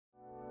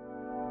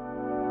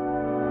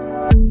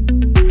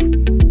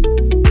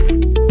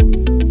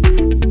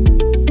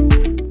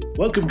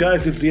Welcome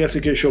guys, it's the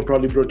SK show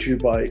proudly brought to you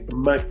by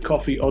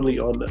MacCoffee only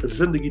on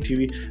Zindagi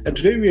TV, and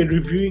today we are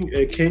reviewing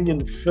a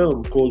Kenyan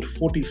film called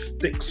 40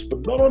 Sticks.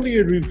 But not only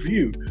a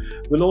review,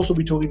 we'll also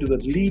be talking to the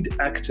lead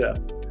actor,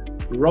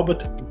 Robert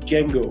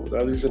Agengo.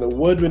 Now he's an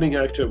award-winning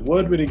actor,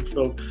 award-winning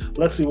film.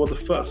 Let's see what the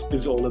first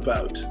is all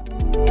about.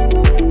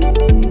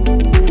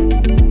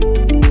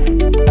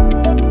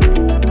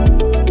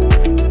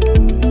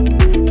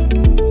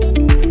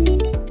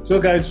 So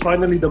guys,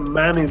 finally the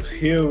man is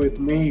here with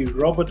me,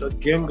 Robert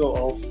Agengo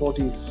of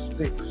 40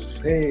 Sticks.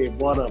 Hey,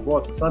 bwana,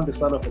 boss, asante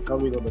sana for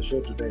coming on the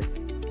show today.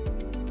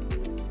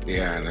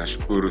 Yeah,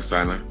 nashukuru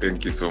sana.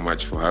 Thank you so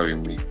much for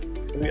having me.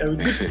 I mean good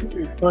to see you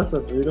in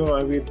person, you know.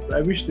 I mean,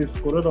 I wish this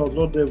Corona was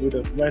not there with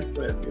a met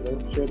and, you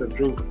know, shared a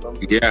drink or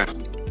something. Yeah,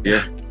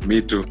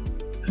 me too.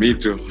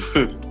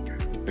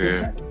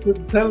 Yeah. So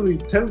tell me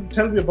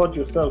about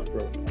yourself,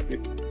 bro. I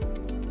mean,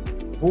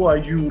 who are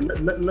you?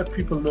 Let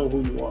people know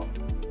who you are.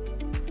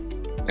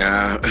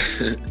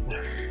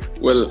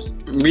 Well,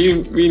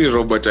 me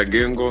Robert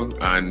Agengo,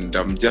 and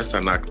I'm just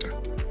an actor.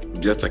 I'm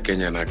just a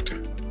Kenyan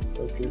actor.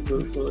 Okay, so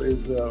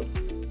is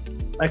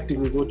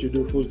acting is what you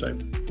do full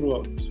time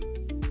throughout?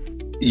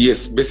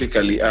 Yes,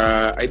 basically.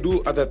 I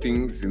do other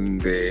things in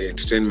the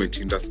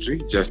entertainment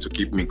industry just to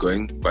keep me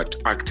going, but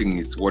acting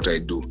is what I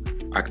do.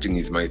 Acting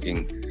is my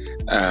thing.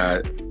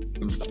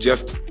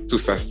 Just to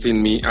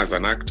sustain me as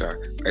an actor,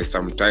 I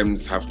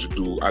sometimes have to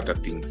do other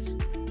things.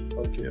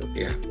 Okay.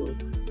 Yeah.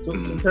 So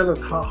tell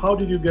us, how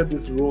did you get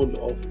this role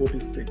of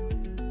 40 Sticks?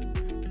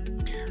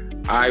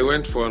 I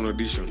went for an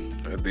audition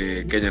at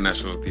the Kenya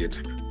National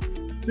Theatre.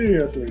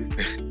 Seriously?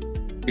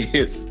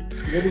 Yes.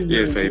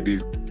 Yes, I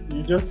did.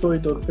 You just saw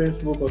it on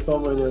Facebook or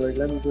somewhere and you're like,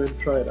 let me go and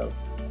try it out.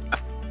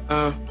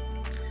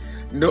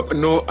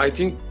 No, I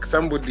think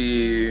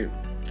somebody...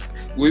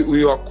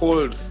 We were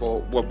called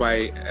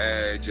by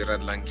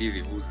Gerard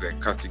Langiri, who's the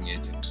casting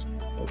agent.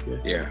 Okay.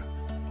 Yeah.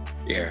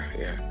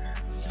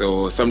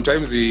 So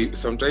sometimes we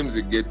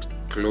get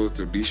closed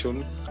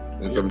auditions,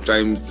 and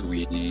sometimes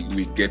we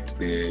get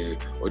the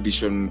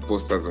audition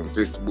posters on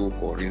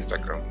Facebook or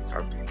Instagram or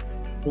something.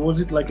 So was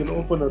it like an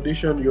open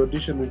audition? You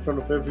auditioned in front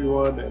of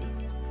everyone,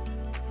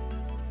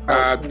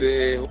 and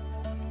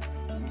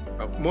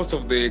most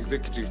of the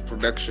executive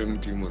production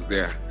team was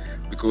there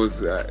because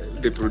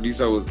the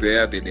producer was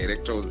there, the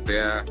director was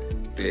there,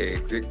 the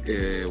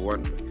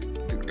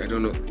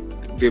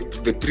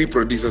three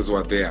producers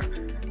were there.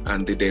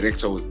 And the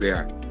director was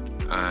there,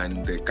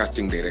 and the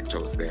casting director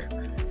was there.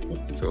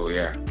 So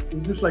yeah.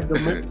 Is this like the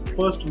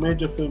first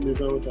major film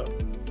you've ever done?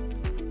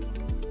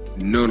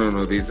 No.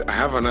 I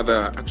have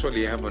another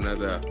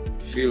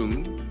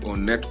film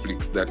on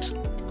Netflix that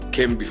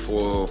came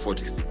before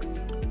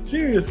 46.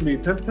 Seriously,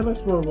 tell us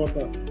more about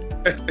that.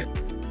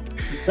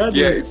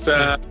 It's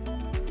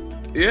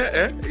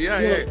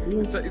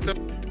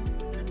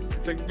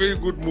a very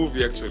good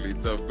movie actually.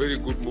 It's a very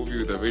good movie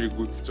with a very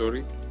good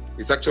story.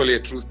 It's actually a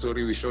true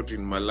story. We shot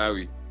in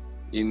Malawi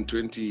in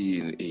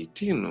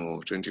 2018 or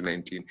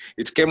 2019.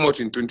 It came out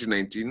in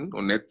 2019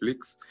 on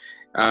Netflix.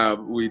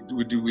 We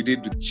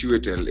did with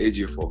Shaheed Ali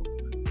Khan,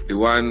 the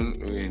one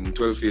in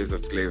 12 Years a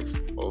Slave,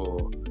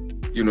 or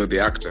the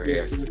actor.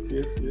 Yes.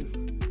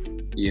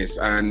 Yes,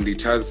 and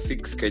it has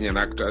 6 Kenyan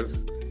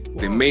actors. Wow.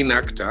 The main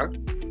actor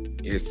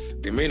is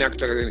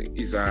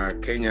a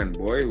Kenyan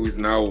boy who is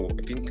now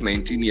I think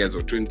 19 years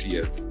or 20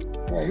 years.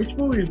 Wow, which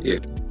movie is it? Yes.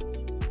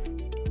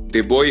 The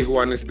Boy Who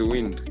Harnessed the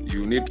Wind.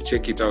 You need to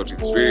check it out.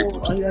 It's very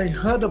good. I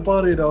heard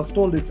about it. I was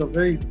told it's a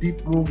very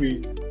deep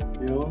movie.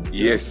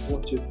 Yes.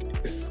 Watch it.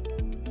 Yes.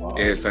 Wow.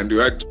 Yes, and we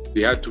had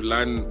to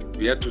learn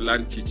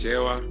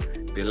Chichewa,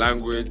 the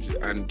language,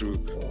 and to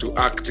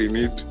act in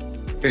it.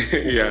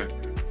 Yeah.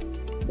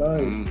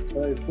 Nice.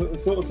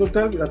 So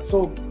tell me that.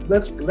 So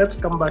let's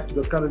come back to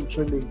the current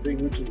trending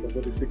thing, which is the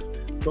 46.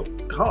 So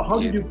how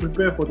did you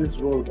prepare for this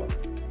role, man?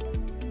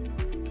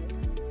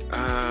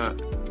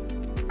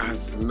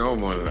 As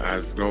normal.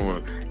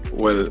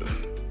 Well,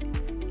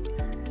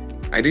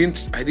 I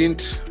didn't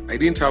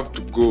have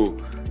to go.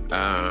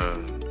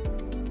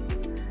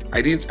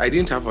 I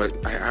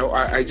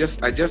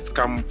just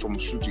come from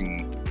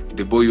shooting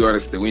The Boy Who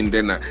Harnessed the Wind.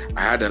 Then I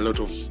had a lot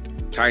of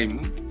time.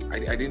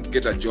 I didn't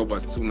get a job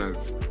as soon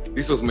as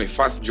this was my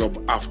first job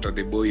after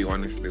The Boy Who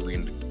Harnessed the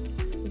Wind.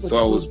 So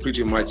I was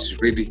pretty much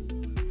ready.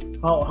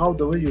 How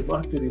the way you've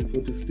acted in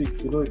 40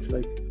 Sticks, it's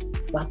like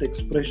that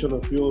expression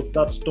of yours,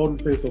 that stone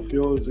face of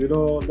yours,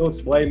 no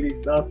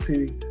smiling,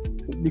 nothing.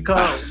 It's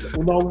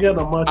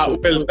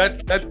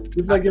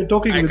like you're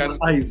talking with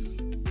eyes.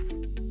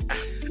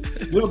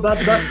 That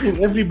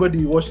thing,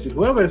 everybody watched it.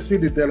 Whoever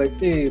seen it, they're like,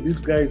 hey, this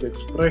guy's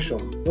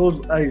expression,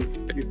 those eyes,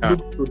 it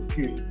looks to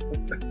kill.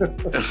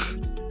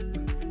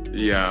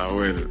 Yeah,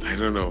 well, I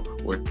don't know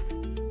what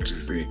to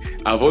say.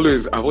 I've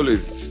always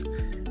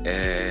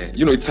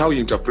it's how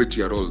you interpret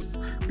your roles,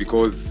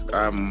 because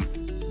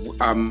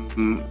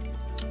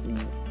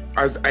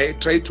as I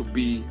try to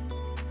be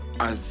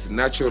as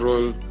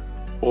natural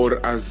or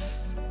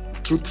as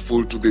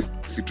truthful to the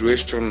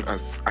situation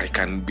as I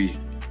can be.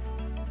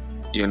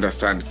 You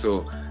understand?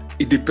 So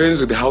it depends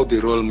with how the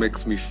role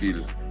makes me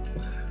feel,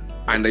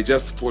 and I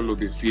just follow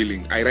the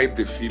feeling. I write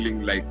the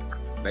feeling like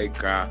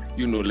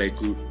you know, like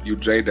you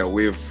ride a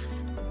wave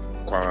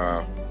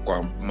kwa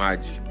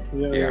maji.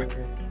 Yeah.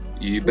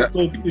 That, so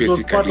it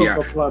was part of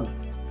the plan.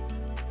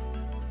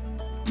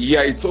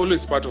 Yeah, it's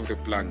always part of the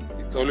plan.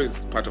 It's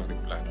always part of the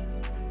plan.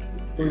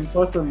 So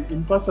yes.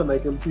 in person, I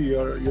can see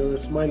you're a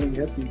smiling,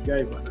 happy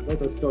guy, but a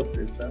lot of stuff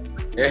is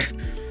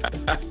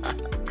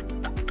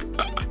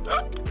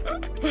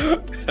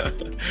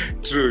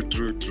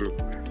True.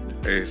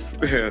 Yes,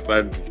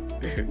 Sandy.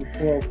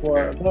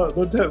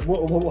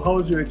 How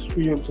was your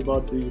experience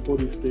about the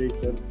 40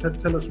 Sticks? And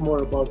tell us more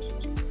about it.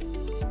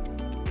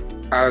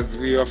 As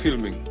we are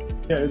filming.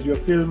 Yeah, as you're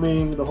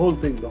filming, the whole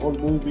thing, the whole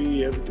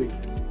movie, everything.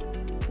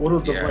 What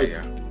was the vibe?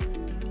 Yeah.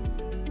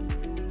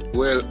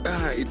 Well,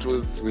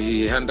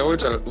 we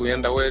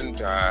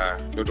underwent a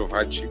lot of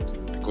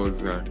hardships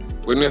because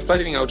when we were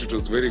starting out, it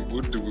was very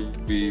good.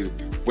 We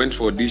went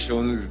for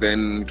auditions,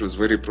 then it was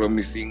very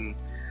promising.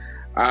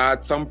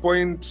 At some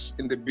point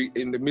in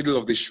the middle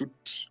of the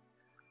shoot,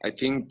 I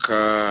think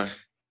there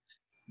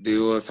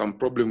was some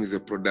problem with the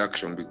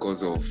production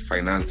because of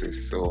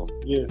finances. So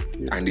yes.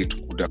 And it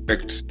could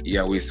affect.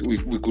 Yeah, we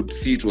could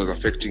see it was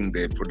affecting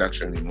the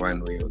production in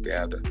one way or the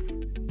other.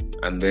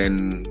 And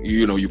then,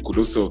 you know, you could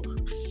also,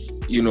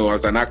 you know,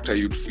 as an actor,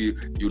 you'd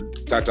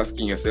start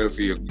asking yourself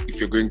if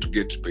you're going to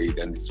get paid,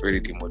 and it's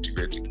very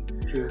demotivating.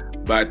 Sure.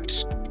 But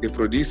the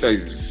producer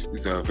is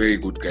a very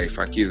good guy.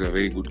 Faki is a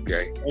very good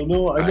guy. I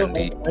know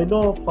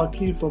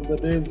Faki from the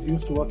days he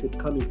used to work at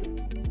Carnival.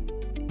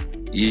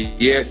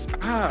 Yes.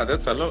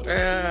 That's a long.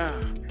 Yeah.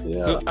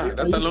 So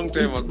that's a long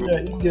time ago. Yeah,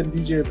 Indian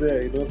DJ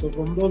there, you know. So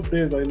from those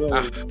days, I know.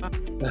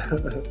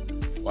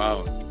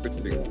 Wow,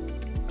 this thing.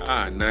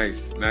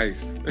 Nice.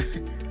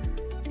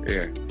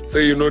 Yeah. So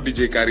you know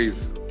DJ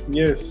Karis?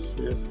 Yes.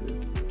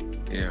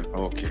 Yeah.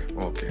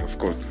 Okay. Of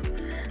course.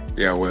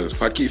 Yeah. Well,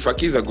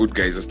 Faki is a good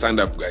guy. He's a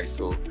stand-up guy.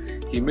 So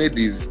he made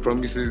his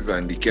promises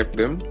and he kept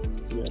them.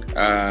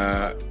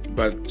 Yeah.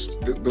 But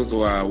those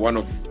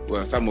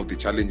were some of the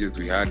challenges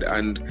we had,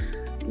 and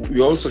we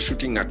were also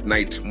shooting at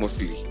night,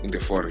 mostly in the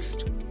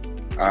forest.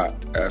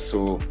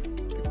 So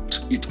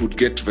it would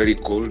get very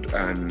cold,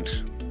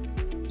 and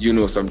you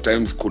know,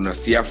 sometimes kuna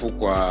siafu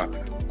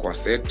kwa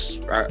set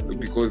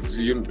because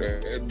you know,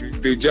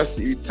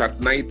 it's at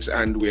night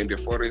and we're in the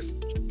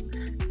forest.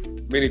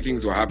 Many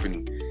things were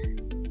happening,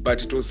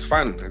 but it was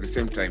fun at the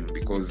same time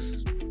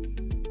because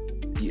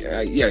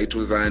it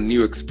was a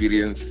new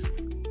experience.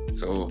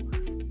 So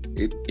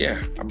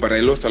but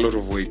I lost a lot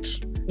of weight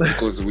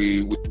because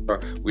we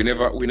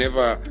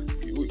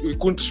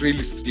couldn't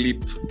really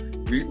sleep.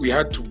 We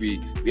had to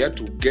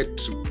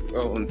get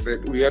on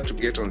set. We had to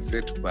get on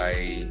set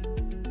by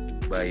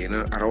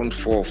around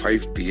 4 or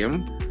 5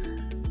 p.m.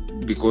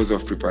 because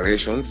of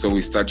preparation. So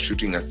we start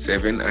shooting at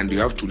 7, and you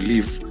have to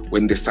leave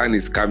when the sun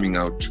is coming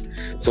out.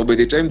 So by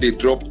the time they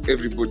drop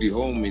everybody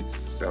home,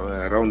 it's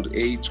around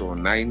 8 or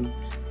 9.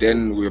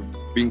 Then we're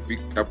being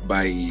picked up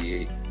by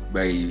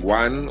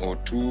 1 or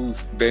 2.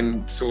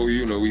 Then, so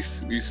you know, we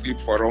sleep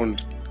for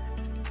around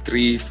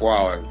 3-4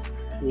 hours.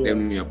 Yeah.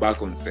 Then we are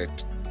back on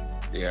set.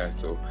 Yeah.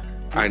 So.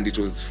 And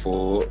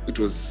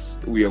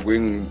we are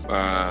going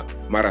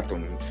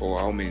marathon for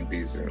how many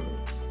days?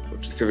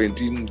 For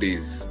 17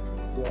 days.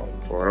 Wow.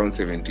 For around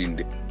 17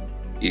 days.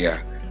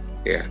 Yeah.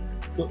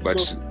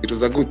 But it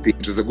was a good thing.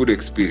 It was a good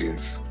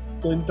experience.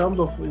 So in terms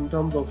of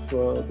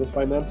the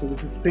finances,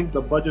 if you think the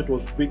budget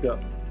was bigger,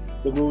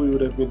 the movie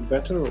would have been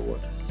better, or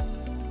what?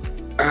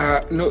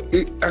 No,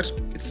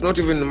 it's not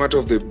even a matter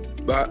of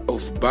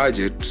of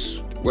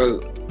budget.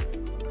 Well,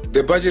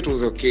 the budget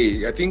was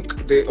okay. I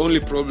think the only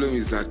problem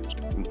is that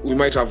we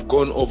might have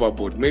gone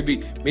overboard.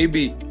 Maybe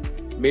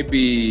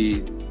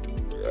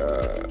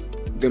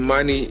the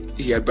money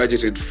he had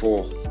budgeted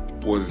for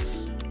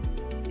was,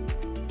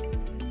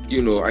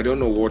 you know, I don't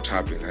know what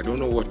happened. I don't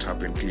know what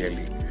happened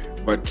clearly,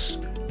 but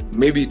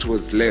maybe it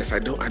was less. I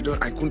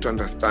couldn't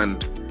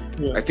understand.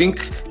 Yeah. I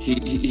think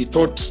he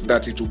thought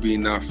that it would be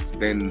enough.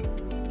 Then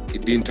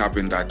it didn't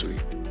happen that way.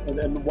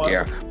 And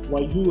why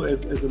you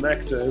as an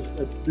actor,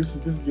 if this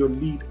is your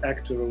lead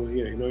actor over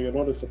here, you know, you're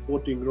not a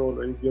supporting role,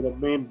 right?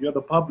 You're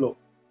the Pablo.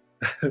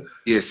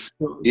 Yes.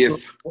 So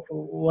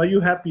were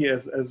you happy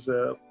as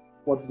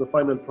what the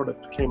final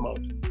product came out?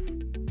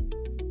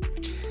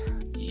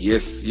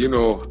 Yes, you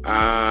know,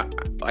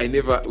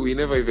 we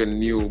never even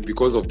knew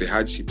because of the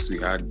hardships we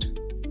had.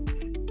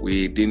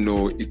 We didn't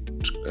know it.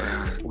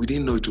 We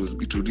didn't know it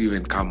would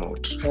even come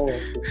out. Oh,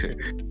 okay.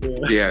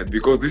 Yeah,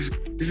 because this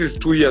is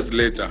 2 years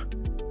later.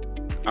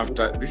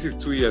 This is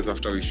 2 years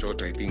after we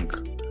shot, I think,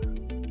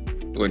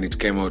 when it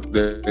came out.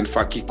 Then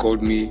Faki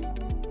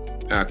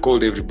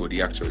called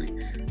everybody actually,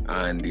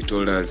 and he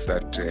told us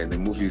that the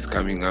movie is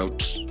coming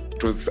out.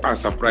 It was a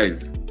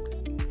surprise,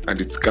 and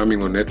it's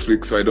coming on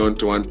Netflix. So I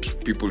don't want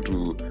people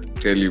to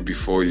tell you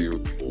before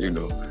you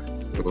know.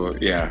 So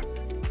yeah.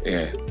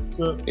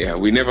 So,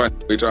 we never.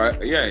 It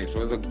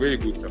was a very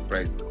good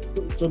surprise though.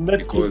 So Netflix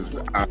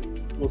because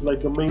was like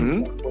the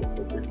main.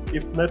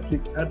 If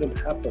Netflix hadn't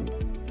happened,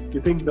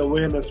 You think the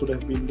awareness would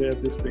have been there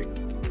this big?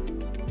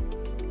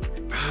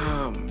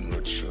 I'm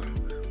not sure.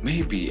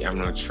 Maybe, I'm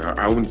not sure.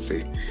 I won't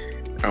say,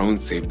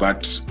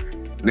 but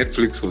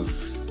Netflix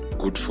was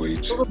good for it.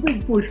 It's a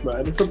big push,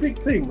 man. It's a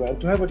big thing, man,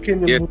 to have a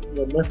Kenyan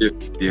movie on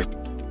Netflix. Yes.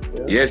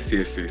 Yeah? Yes.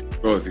 It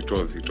was.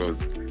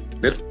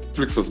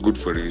 Netflix was good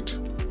for it.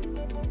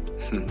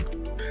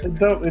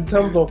 In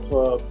terms of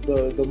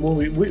the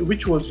movie,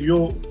 which was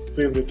your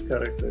favorite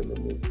character in the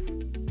movie?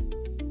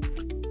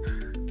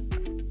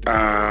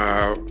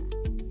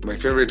 My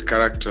favorite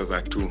characters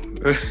are two.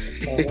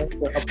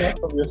 Apart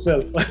from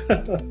yourself.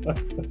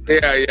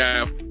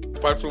 Yeah.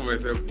 Apart from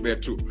myself, there are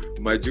two: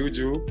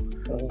 Majuju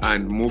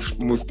and Mus.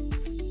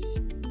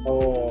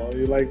 Oh,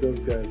 you like those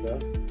guys, huh?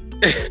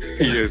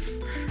 Yes.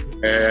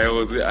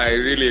 I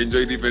really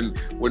enjoyed, even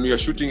when we were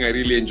shooting, I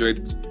really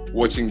enjoyed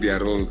watching their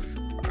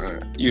roles,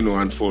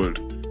 unfold.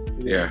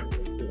 Yeah.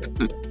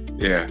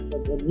 Yeah.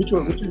 And which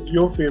is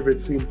your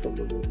favorite scene from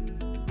the movie?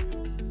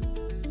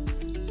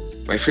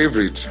 My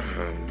favorite,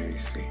 let me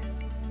see.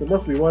 There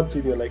must be one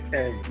scene you're like,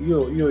 hey,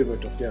 you're even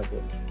talking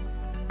about.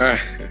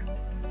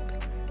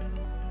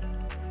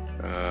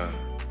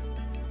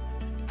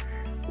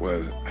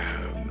 Well,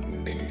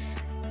 let me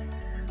see.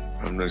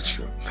 I'm not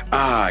sure.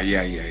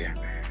 Yeah.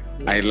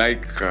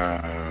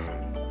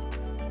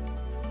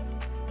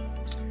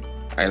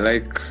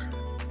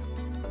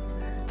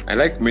 I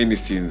like many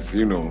scenes,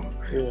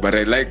 but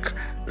I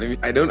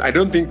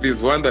don't think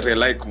there's one that I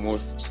like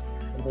most.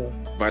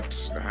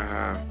 But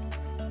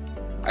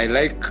I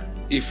like,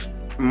 if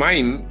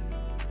mine,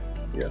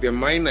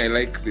 I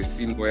like the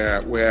scene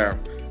where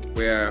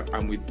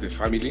I'm with the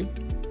family,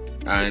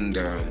 and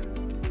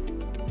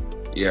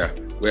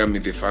where I'm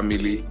with the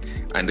family,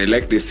 and I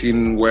like the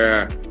scene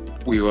where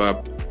we were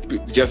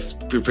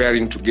just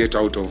preparing to get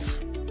out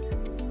of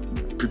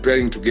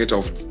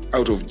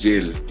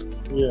jail.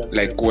 Yeah.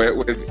 Like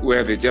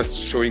where they're just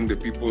showing the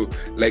people,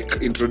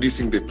 like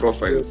introducing the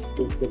profiles,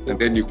 and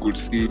then you could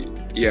see.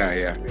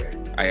 Yeah.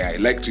 I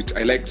liked it.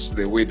 I liked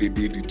the way they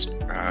did it,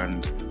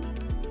 and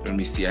let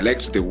me see. I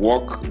liked the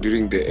walk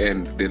during the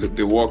end.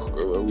 The walk.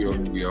 We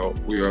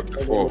were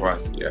the four of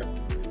us. Yeah.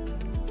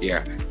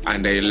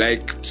 And I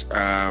liked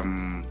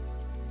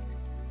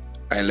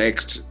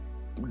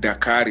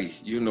Dakari.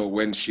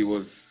 When she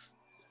was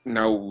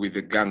now with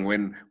the gang,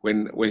 when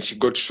she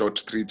got shot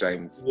 3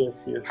 times.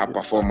 Her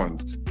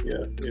performance.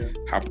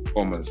 Her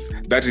performance.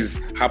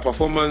 Her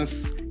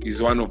performance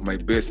is one of my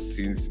best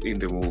scenes in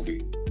the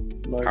movie.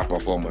 Nice. Her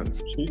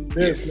performance. She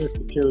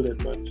killed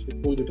it, man. She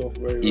pulled it off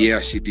very well. Yeah,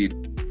 she did.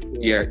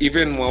 Yeah,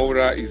 even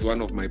Maura is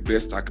one of my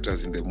best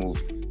actors in the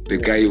movie. The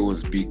guy who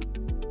was big.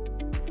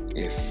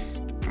 Yes,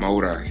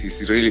 Maura.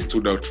 He's really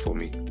stood out for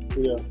me.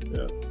 Yeah.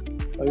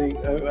 I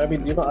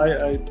mean,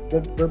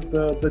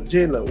 the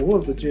jailer. Who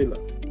was the jailer?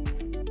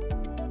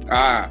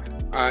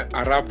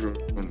 Arabron.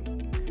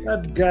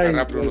 That guy.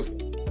 Arabron.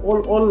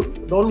 All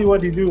the only one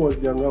he knew was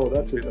Yangao.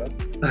 That's it, huh?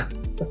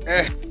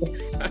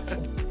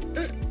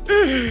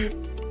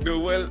 No,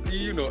 well,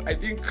 I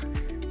think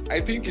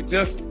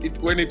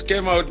when it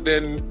came out,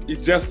 then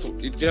it just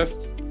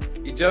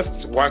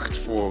worked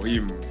for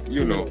him,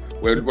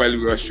 while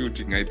we were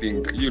shooting. I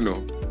think,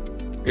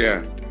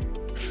 yeah.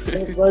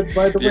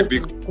 By the way,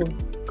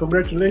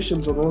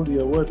 congratulations on all the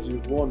awards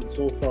you've won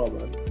so far,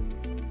 man.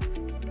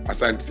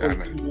 Asante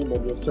sana. You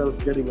and yourself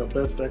getting a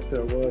Best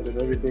Actor award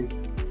and everything.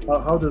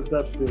 How does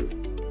that feel?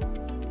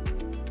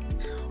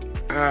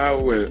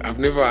 Well,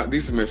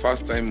 this is my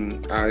first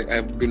time.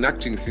 I've been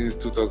acting since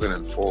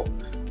 2004,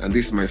 and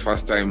this is my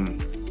first time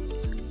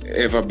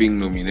ever being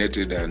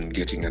nominated and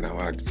getting an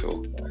award.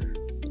 So,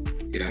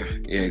 yeah,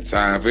 it's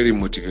very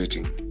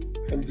motivating.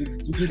 And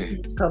did you see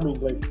it coming?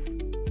 Like,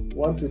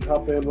 once it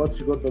happened, once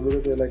you got the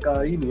nomination, like,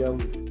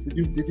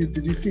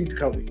 did you see it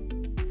coming?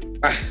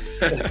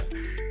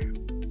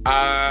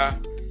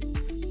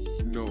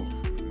 No,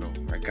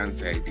 I can't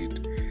say I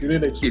did. You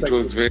didn't expect it?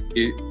 Was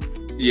very,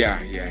 yeah.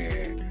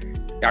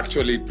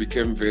 Actually,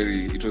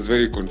 it was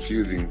very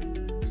confusing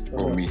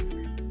for me.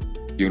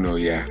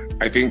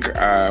 I think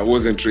I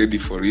wasn't ready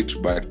for it,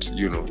 but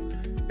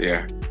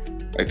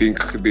I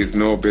think there's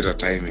no better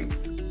timing.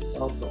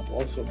 Awesome.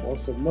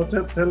 Now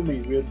tell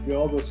me, we're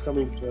almost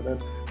coming to an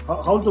end.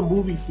 How's the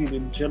movie scene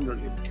in general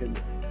in Kenya?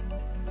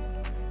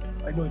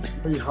 I know it's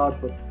very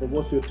hard, but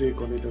what's your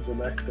take on it as an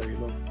actor,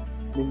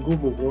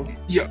 Ngumu, bro?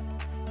 Yeah.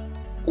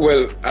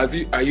 Well,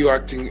 are you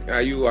asking?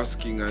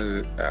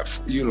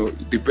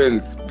 It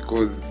depends,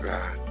 because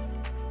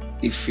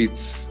if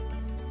it's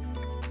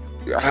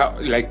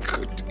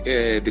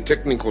the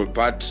technical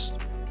part,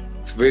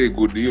 it's very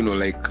good.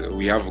 Like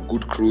we have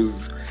good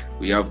crews,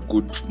 we have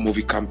good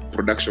movie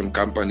production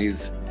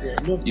companies.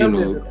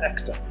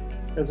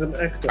 As an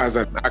actor, how's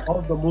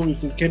the movie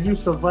scene? Can you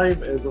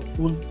survive as a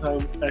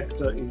full-time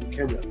actor in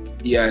Kenya?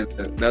 Yeah,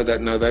 now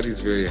that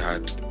is very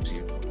hard.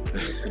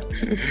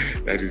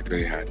 That is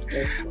very hard,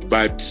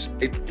 but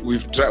we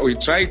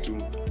try to.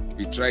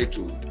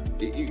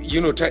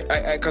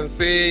 I can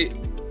say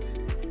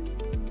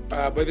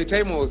by the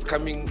time I was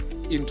coming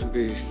into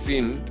the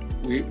scene,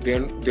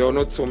 there were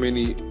not so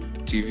many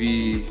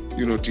TV,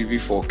 TV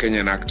for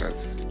Kenyan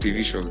actors,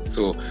 TV shows.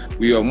 So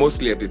we were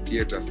mostly at the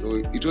theater. So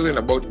it wasn't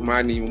about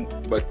money,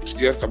 but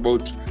just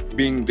about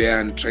being there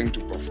and trying to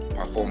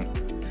perform.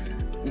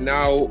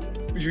 Now,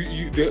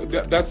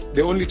 that's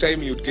the only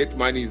time you'd get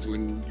money is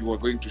when you are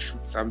going to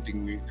shoot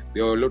something.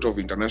 There are a lot of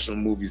international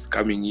movies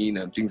coming in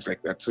and things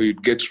like that. So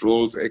you'd get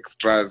roles,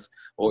 extras,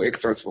 or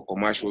extras for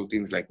commercial,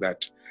 things like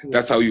that.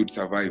 That's how you'd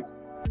survive.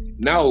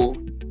 Now,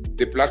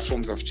 the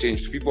platforms have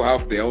changed. People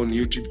have their own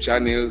YouTube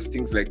channels,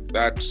 things like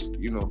that,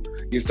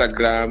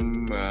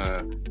 Instagram,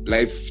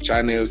 live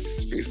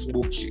channels,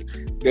 Facebook.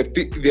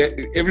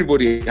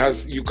 Everybody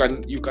has, you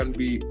can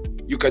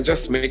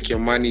just make your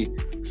money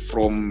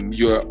from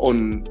your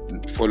own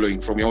following,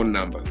 from your own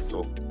numbers.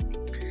 So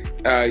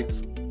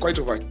it's quite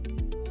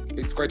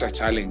a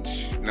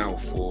challenge now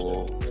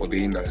for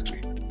the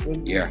industry.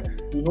 Yeah.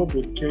 We hope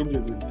it changes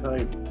in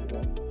time.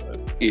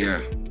 Yeah.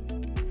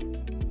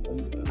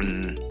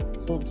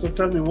 So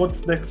tell me,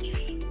 what's next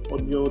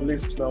on your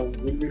list now?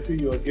 Will we see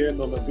you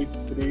again on a big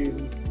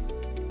screen?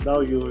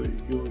 Now you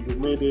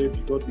made it,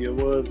 you got the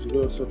awards,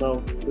 so now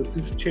does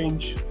this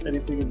change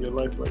anything in your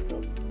life right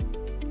now?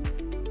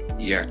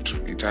 Yeah,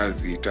 it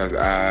has.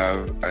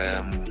 I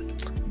am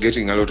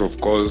getting a lot of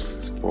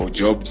calls for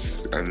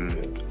jobs and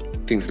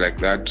things like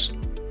that.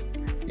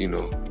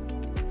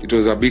 It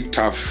was a bit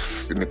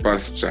tough in the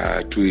past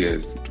 2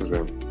 years. It was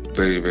a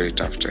very, very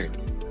tough time.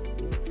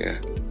 Yeah.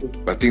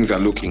 But things are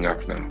looking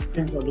up now.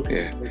 Things are looking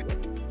up.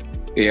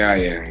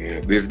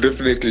 Yeah. There's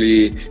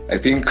definitely, I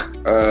think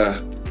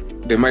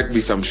there might be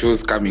some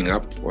shows coming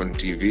up on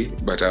TV,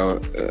 but I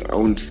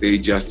won't say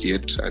just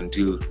yet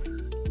until,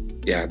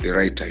 the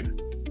right time.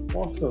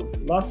 Awesome.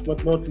 Last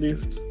but not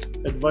least,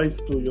 advice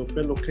to your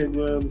fellow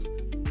Kenyans,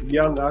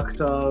 young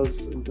actors,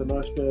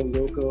 international,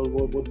 local,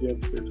 what do you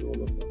have to say to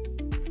all of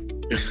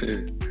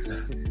them?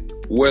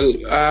 Well,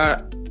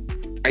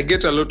 I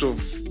get a lot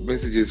of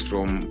messages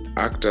from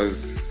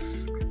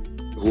actors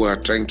who are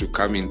trying to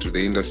come into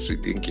the industry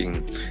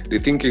thinking, they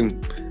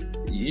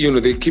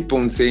keep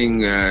on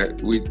saying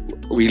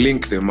we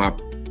link them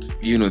up.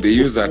 They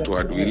use that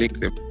word, we link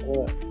them.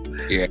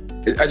 Yeah.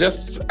 I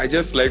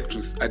just like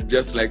to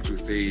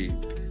say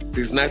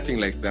there's nothing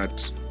like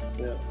that.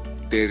 Yeah.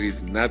 There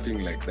is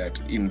nothing like that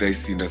in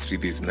this industry.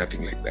 There's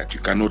nothing like that.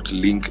 You cannot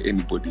link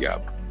anybody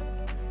up.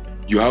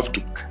 You have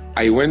to.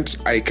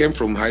 I came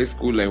from high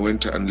school. I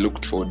went and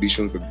looked for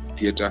auditions at the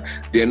theater.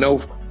 There are now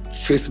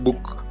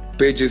Facebook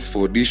pages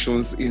for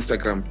auditions,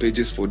 Instagram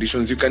pages for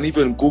auditions. You can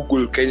even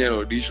Google Kenyan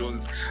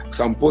auditions.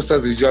 Some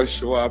posters will just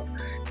show up.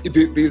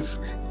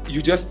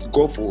 You just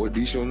go for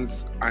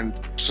auditions and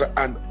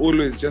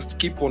always just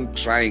keep on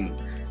trying.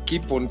 You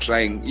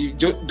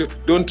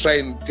don't try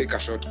and take a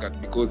shortcut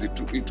because it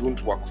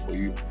won't work for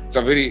you. It's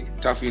a very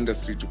tough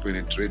industry to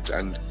penetrate,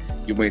 and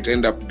you might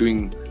end up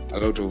doing a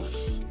lot of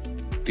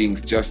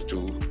things just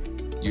to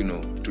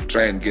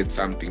try and get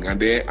something,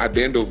 and at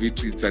the end of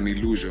it, it's an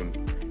illusion.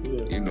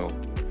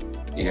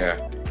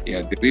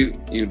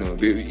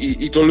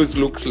 It always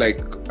looks like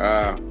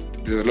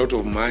there's a lot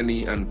of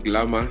money and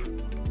glamour,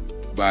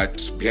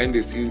 but behind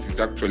the scenes, it's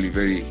actually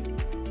very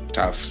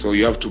tough. So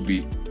you have to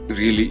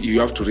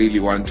really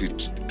want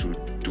it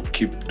to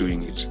keep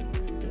doing it.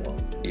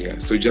 Yeah.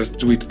 So just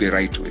do it the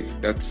right way.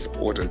 That's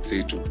what I'd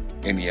say to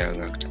any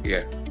young actor.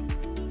 Yeah.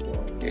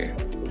 Yeah.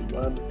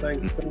 Man,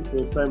 thanks for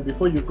your time.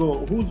 Before you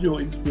go, who's your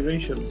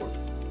inspiration?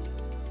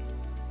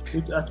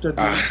 Which actor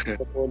do you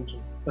want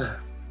to?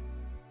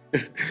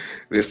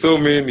 There's so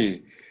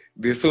many,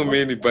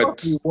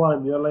 but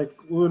one, you're like,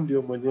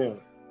 ndio mwenyewe.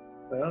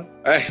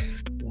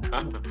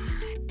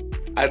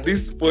 At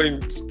this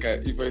point,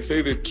 if I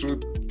say the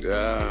truth,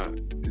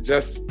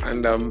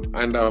 I'm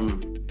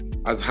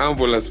as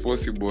humble as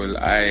possible.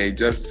 I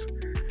just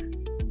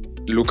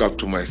look up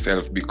to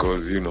myself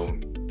because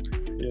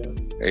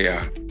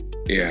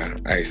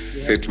I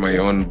set my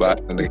own bar,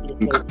 and I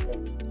think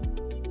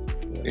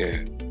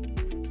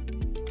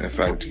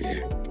asante.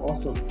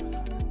 Awesome.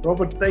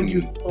 Robert, thank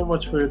you so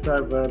much for your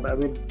time, man. I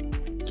mean,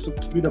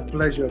 it's been a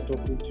pleasure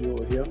talking to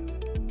you here.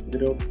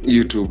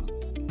 You too.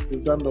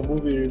 We've done the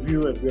movie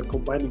review and we're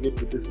combining it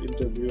with this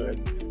interview,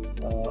 and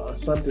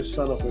asante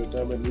sana for your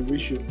time, and we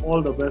wish you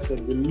all the best,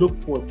 and we look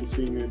forward to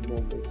seeing you in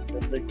more movies,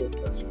 and make God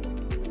bless you.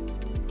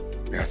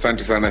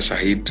 Asante sana,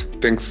 Shaheed.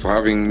 Thanks for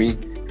having me.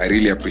 I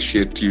really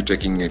appreciate you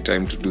taking your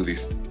time to do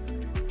this.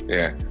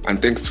 Yeah, and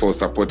thanks for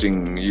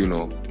supporting,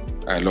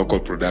 local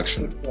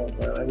productions.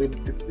 I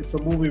mean, it's a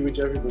movie which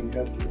everybody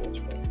has to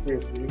watch.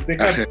 Seriously, they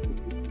can't.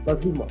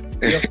 Lazima.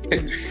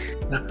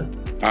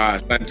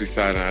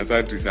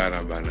 Asante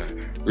sana, bana.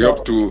 We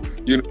hope to,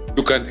 you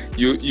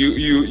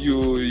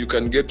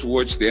can get to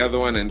watch the other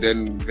one, and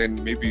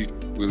then maybe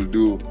we'll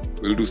do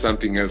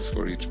something else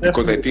for it,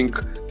 because I think,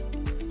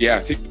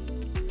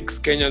 six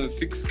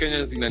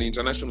Kenyans in an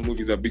international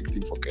movie is a big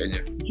thing for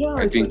Kenya. Yeah,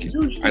 I think,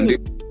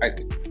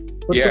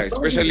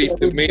 especially if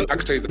the main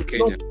actor is a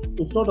Kenyan.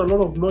 It's not a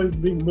lot of noise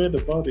being made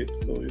about it,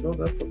 so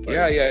that's the point.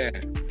 Yeah.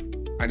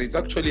 And it's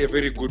actually a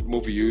very good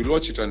movie. You'll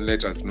watch it and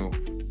let us know.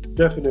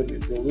 Definitely.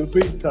 So we'll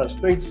be in touch.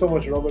 Thanks so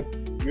much, Robert.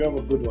 You have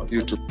a good one.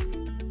 You too.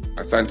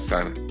 Asante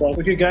sana.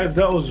 Okay, guys,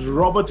 that was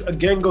Robert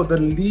Agengo, the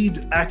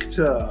lead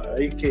actor,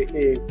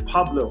 aka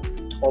Pablo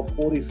of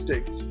 40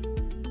 Sticks.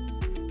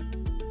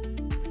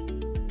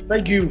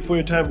 Thank you for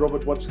your time,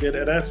 Robert, once again.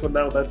 And as for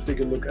now, let's take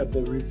a look at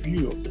the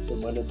review of the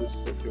film. I know this is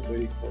what you're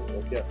waiting for.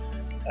 Okay.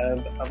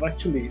 And I've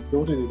actually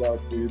noted it out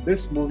for you.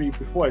 This movie,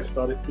 before I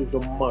start it, is a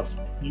must.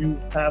 You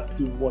have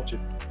to watch it,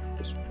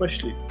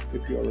 especially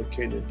if you're a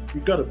Kenyan.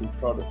 You gotta be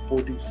proud of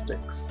 40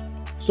 Sticks.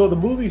 So the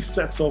movie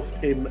sets off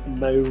in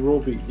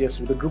Nairobi, yes,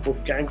 with a group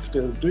of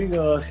gangsters doing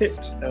a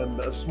hit, and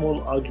a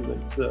small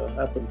argument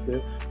happens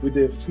there with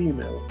their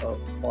female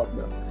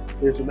partner.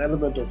 There's an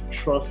element of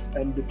trust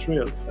and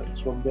betrayal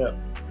sense from there.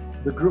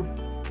 The group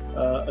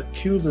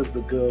accuses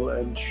the girl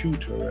and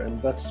shoot her,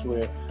 and that's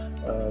where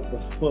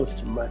the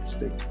first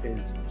matchstick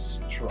is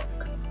struck.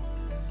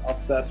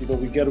 After that,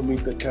 we get to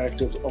meet the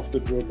characters of the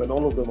group, and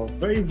all of them are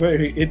very,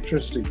 very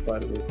interesting, by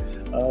the way.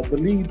 The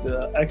lead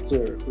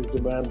actor is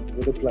the man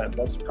with a plan,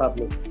 that's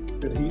Pablo,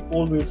 and he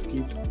always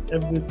keeps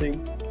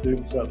everything to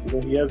himself.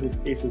 He has his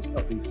aces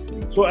up his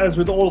sleeve. So as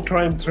with all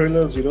crime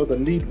thrillers, the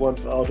lead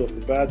wants out of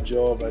the bad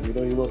job, and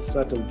he wants to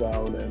settle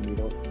down and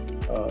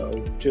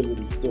chill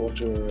with his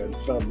daughter and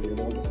family and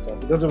all this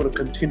stuff. He doesn't want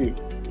to continue,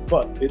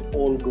 but it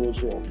all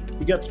goes wrong.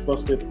 He gets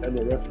busted and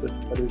arrested,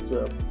 and his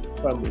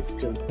family is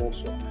killed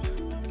also.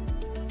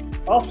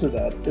 After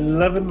that,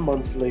 11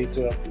 months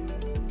later,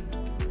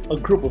 a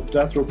group of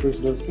death row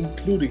prisoners,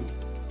 including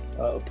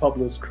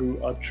Pablo's crew,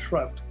 are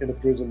trapped in a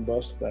prison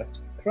bus that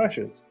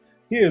crashes.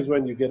 Here's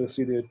when you get to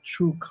see their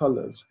true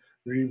colors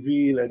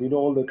reveal, and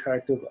all the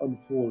characters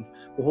unfold.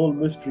 The whole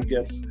mystery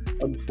gets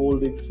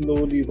unfolding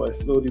slowly by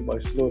slowly,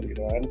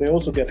 and they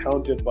also get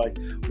haunted by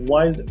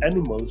wild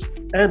animals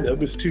and a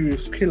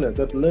mysterious killer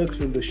that lurks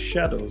in the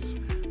shadows,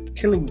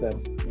 killing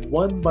them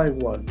one by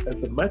one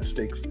as the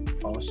matchsticks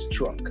are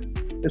struck.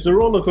 It's a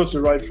roller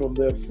coaster ride from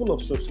there, full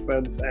of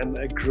suspense and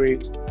a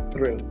great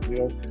thrill.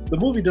 The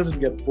movie doesn't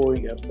get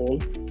boring at all.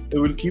 It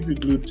will keep you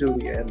glued till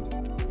the end.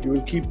 You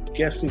will keep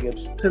guessing and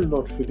still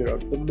not figure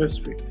out the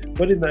mystery.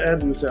 But in the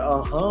end, you say,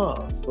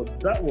 aha, so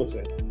that was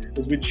it.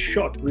 It's been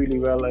shot really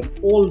well, and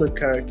all the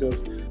characters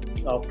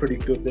are pretty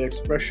good. Their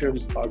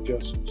expressions are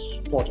just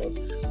spot on.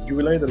 You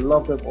will either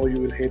love them or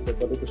you will hate them,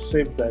 but at the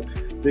same time,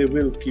 they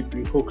will keep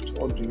you hooked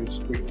onto your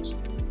screens.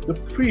 The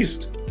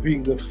priest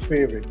being the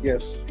favorite,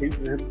 yes,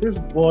 this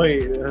boy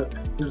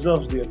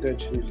deserves the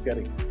attention he's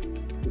getting.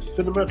 The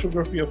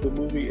cinematography of the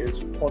movie is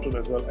spot on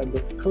as well, and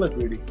the color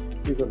grading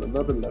is on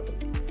another level.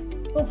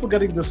 Not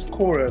forgetting the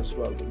score as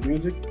well. The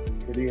music,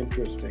 pretty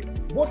interesting.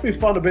 What we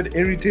found a bit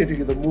irritating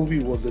in the movie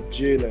was the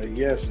jailer,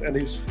 yes, and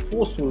his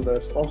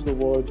forcefulness of the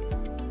word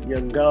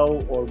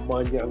Yangao or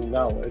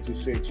Manyangao, as you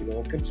say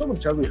it. Can someone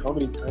tell me how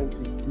many times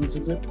he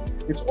uses it?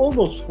 It's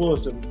almost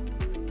forced and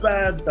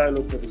bad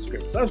dialogue for the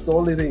script. That's the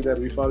only thing that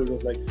we found. It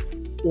was like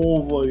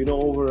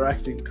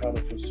overacting kind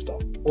of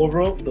stuff.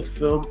 Overall, the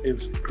film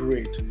is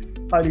great.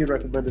 Highly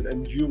recommended,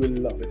 and you will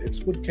love it. It's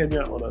put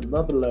Kenya on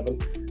another level,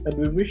 and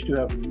we wish to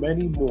have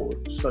many more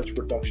such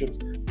productions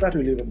that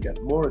will even get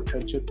more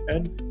attention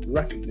and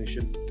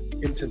recognition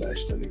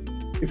internationally.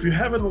 If you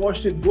haven't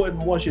watched it, go and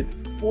watch it.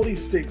 40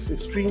 Sticks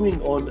is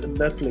streaming on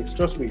Netflix.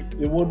 Trust me,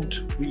 it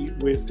won't be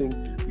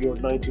wasting your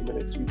 90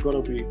 minutes. You're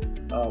gonna be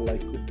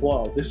like,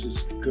 wow, this is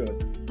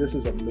good. This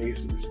is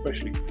amazing,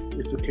 especially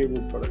it's a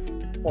Kenyan product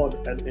on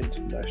an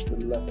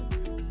international level.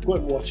 Go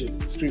and watch it.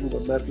 It's streaming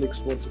on Netflix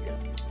once again.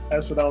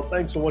 As for now,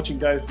 thanks for watching,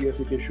 guys. The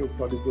SAK Show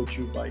proudly brought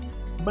to you by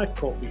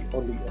MacCoffee,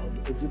 only on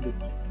Zindagi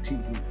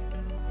TV.